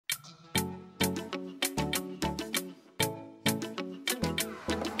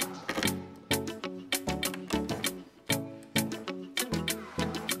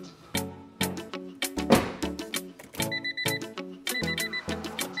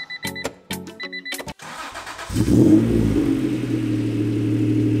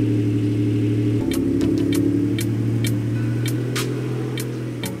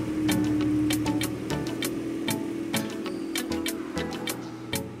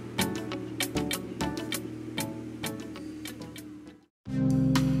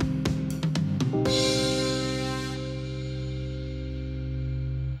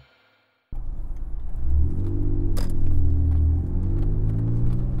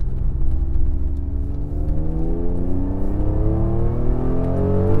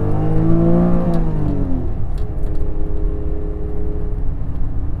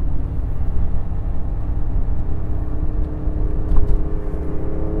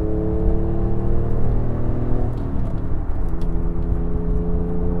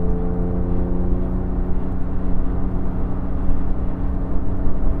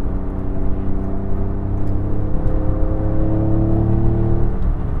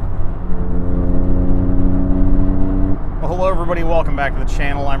Everybody, welcome back to the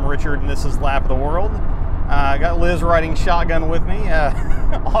channel. I'm Richard and this is Lap of the World. I got Liz riding shotgun with me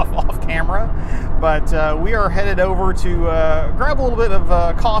off camera, but we are headed over to grab a little bit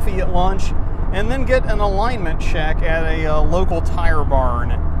of coffee at lunch and then get an alignment check at a local tire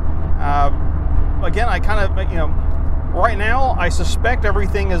barn. Again, I kind of, right now I suspect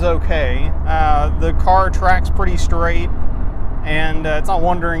everything is okay. The car tracks pretty straight and it's not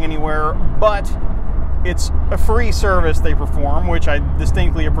wandering anywhere, but it's a free service they perform, which I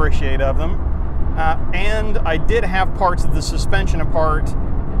distinctly appreciate of them. And I did have parts of the suspension apart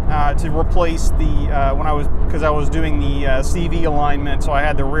to replace the, because I was doing the CV alignment, so I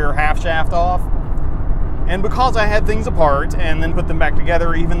had the rear half shaft off. And because I had things apart and then put them back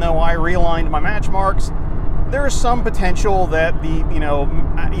together, even though I realigned my match marks, there's some potential that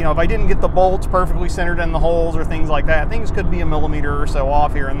if I didn't get the bolts perfectly centered in the holes or things like that, things could be a millimeter or so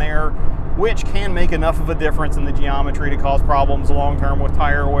off here and there, which can make enough of a difference in the geometry to cause problems long-term with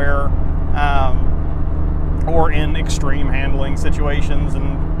tire wear or in extreme handling situations,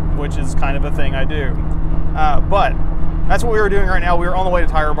 and which is kind of a thing I do. But that's what we were doing right now. We're on the way to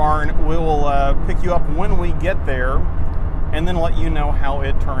Tire Barn. We will pick you up when we get there and then let you know how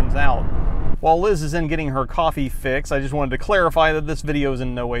it turns out. While Liz is in getting her coffee fix, I just wanted to clarify that this video is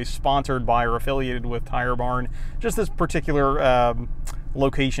in no way sponsored by or affiliated with Tire Barn. Just this particular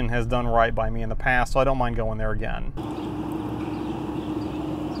location has done right by me in the past, so I don't mind going there again.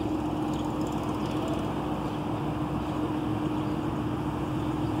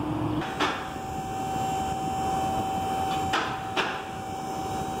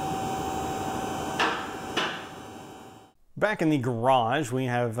 Back in the garage, we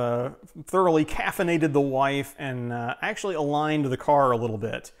have thoroughly caffeinated the wife and actually aligned the car a little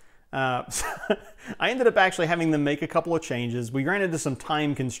bit. So I ended up actually having them make a couple of changes. We ran into some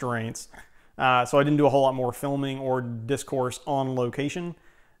time constraints, so I didn't do a whole lot more filming or discourse on location.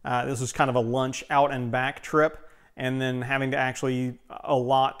 This was kind of a lunch out and back trip, and then having to actually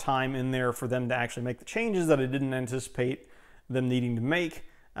allot time in there for them to actually make the changes that I didn't anticipate them needing to make.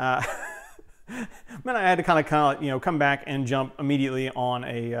 Then I had to kind of come back and jump immediately on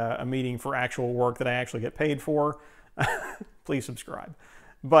a meeting for actual work that I actually get paid for. Please subscribe.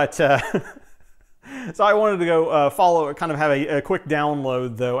 But so I wanted to go kind of have a quick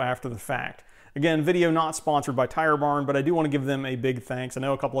download though after the fact. Again, video not sponsored by Tire Barn, but I do want to give them a big thanks. I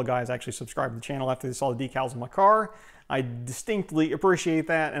know a couple of guys actually subscribed to the channel after they saw the decals on my car. I distinctly appreciate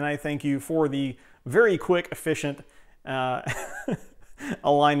that, and I thank you for the very quick, efficient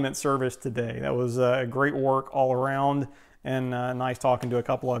alignment service today. That was great work all around, and nice talking to a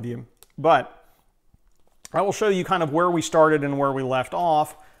couple of you. But I will show you kind of where we started and where we left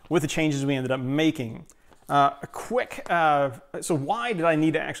off with the changes we ended up making. So why did I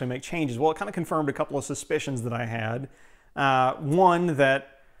need to actually make changes? Well, it kind of confirmed a couple of suspicions that I had. One,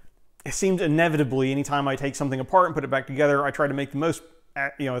 that it seemed inevitably, anytime I take something apart and put it back together, I try to make the most,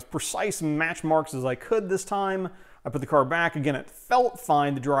 as precise match marks as I could this time. I put the car back. Again, it felt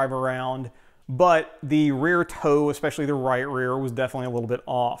fine to drive around, but the rear toe, especially the right rear, was definitely a little bit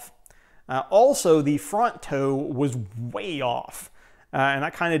off. Also, the front toe was way off, and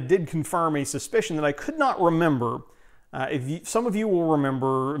that kind of did confirm a suspicion that I could not remember. Some of you will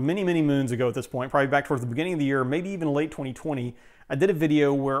remember many, many moons ago at this point, probably back towards the beginning of the year, maybe even late 2020, I did a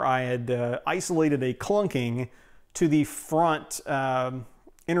video where I had isolated a clunking to the front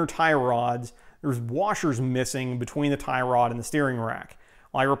inner tie rods. There's washers missing between the tie rod and the steering rack.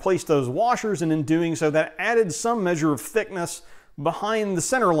 I replaced those washers, and in doing so, that added some measure of thickness behind the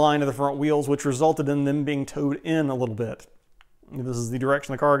center line of the front wheels, which resulted in them being towed in a little bit. This is the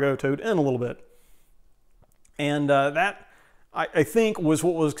direction the car goes, towed in a little bit. And that I think was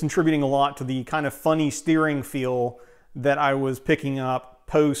what was contributing a lot to the kind of funny steering feel that I was picking up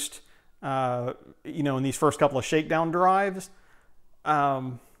post, you know, in these first couple of shakedown drives.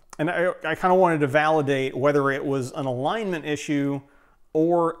 And I kind of wanted to validate whether it was an alignment issue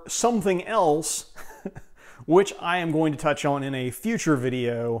or something else, which I am going to touch on in a future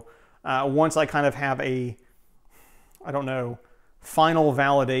video once I kind of have a, I don't know, final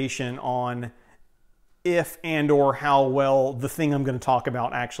validation on if and or how well the thing I'm going to talk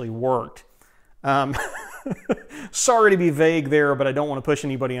about actually worked. Sorry to be vague there, but I don't want to push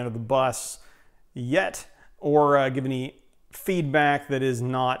anybody under the bus yet, or give any feedback that is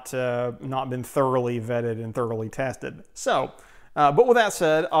not been thoroughly vetted and thoroughly tested. So, but with that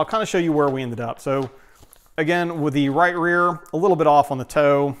said, I'll kind of show you where we ended up. So again, with the right rear, a little bit off on the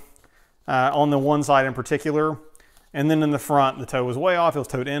toe, on the one side in particular. And then in the front, the toe was way off. It was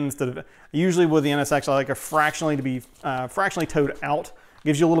towed in instead of, usually with the NSX, I like a fractionally to be fractionally towed out.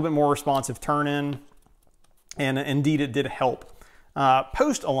 Gives you a little bit more responsive turn in. And indeed, it did help.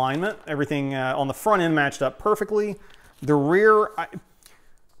 Post alignment, everything on the front end matched up perfectly. The rear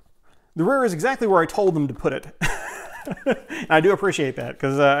is exactly where I told them to put it. I do appreciate that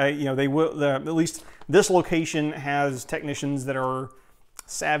because you know, they will. At least this location has technicians that are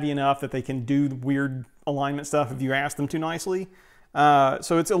savvy enough that they can do weird alignment stuff if you ask them too nicely.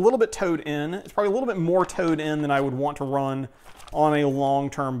 So it's a little bit towed in. It's probably a little bit more towed in than I would want to run on a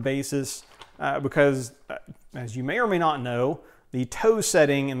long-term basis because, as you may or may not know, the toe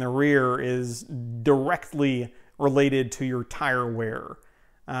setting in the rear is directly related to your tire wear.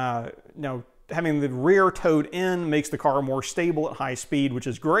 Now, having the rear towed in makes the car more stable at high speed, which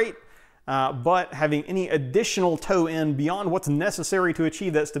is great. But having any additional toe in beyond what's necessary to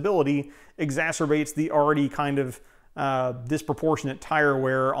achieve that stability exacerbates the already kind of disproportionate tire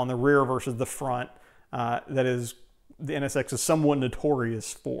wear on the rear versus the front that is the NSX is somewhat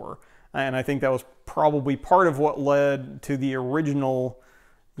notorious for. And I think that was probably part of what led to the original,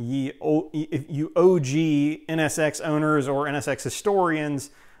 if you OG NSX owners or NSX historians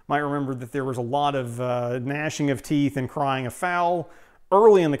might remember that there was a lot of gnashing of teeth and crying of foul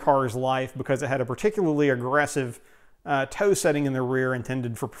early in the car's life because it had a particularly aggressive toe setting in the rear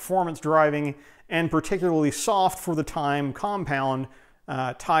intended for performance driving and particularly soft for the time compound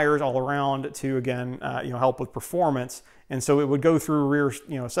tires all around to, again, you know, help with performance. And so it would go through rear,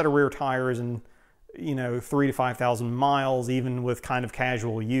 you know, a set of rear tires and, you know, 3,000 to 5,000 miles, even with kind of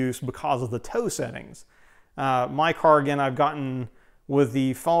casual use because of the toe settings. My car, again, I've gotten with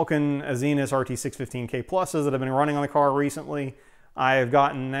the Falcon Azenis RT615K Pluses that have been running on the car recently. I've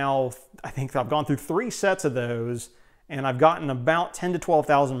gotten now, I think I've gone through 3 sets of those, and I've gotten about 10 to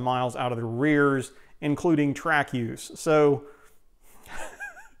 12,000 miles out of the rears, including track use. So,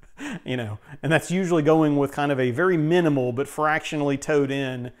 you know, and that's usually going with kind of a very minimal but fractionally towed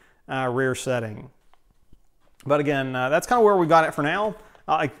in rear setting. But again, that's kind of where we got it for now.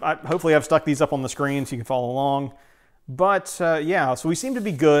 Hopefully I've stuck these up on the screen so you can follow along. But yeah, so we seem to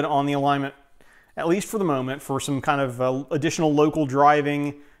be good on the alignment, at least for the moment, for some kind of additional local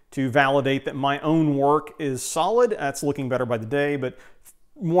driving to validate that my own work is solid. That's looking better by the day, but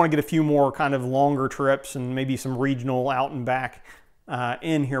want to get a few more kind of longer trips and maybe some regional out and back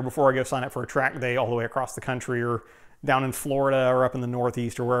in here before I go sign up for a track day all the way across the country or down in Florida or up in the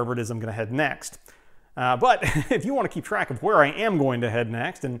Northeast or wherever it is I'm going to head next. But if you want to keep track of where I am going to head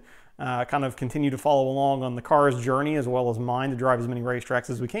next and kind of continue to follow along on the car's journey as well as mine to drive as many racetracks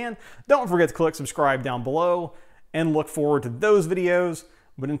as we can, don't forget to click subscribe down below and look forward to those videos.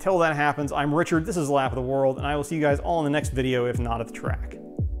 But until that happens, I'm Richard, this is Lap of the World, and I will see you guys all in the next video, if not at the track.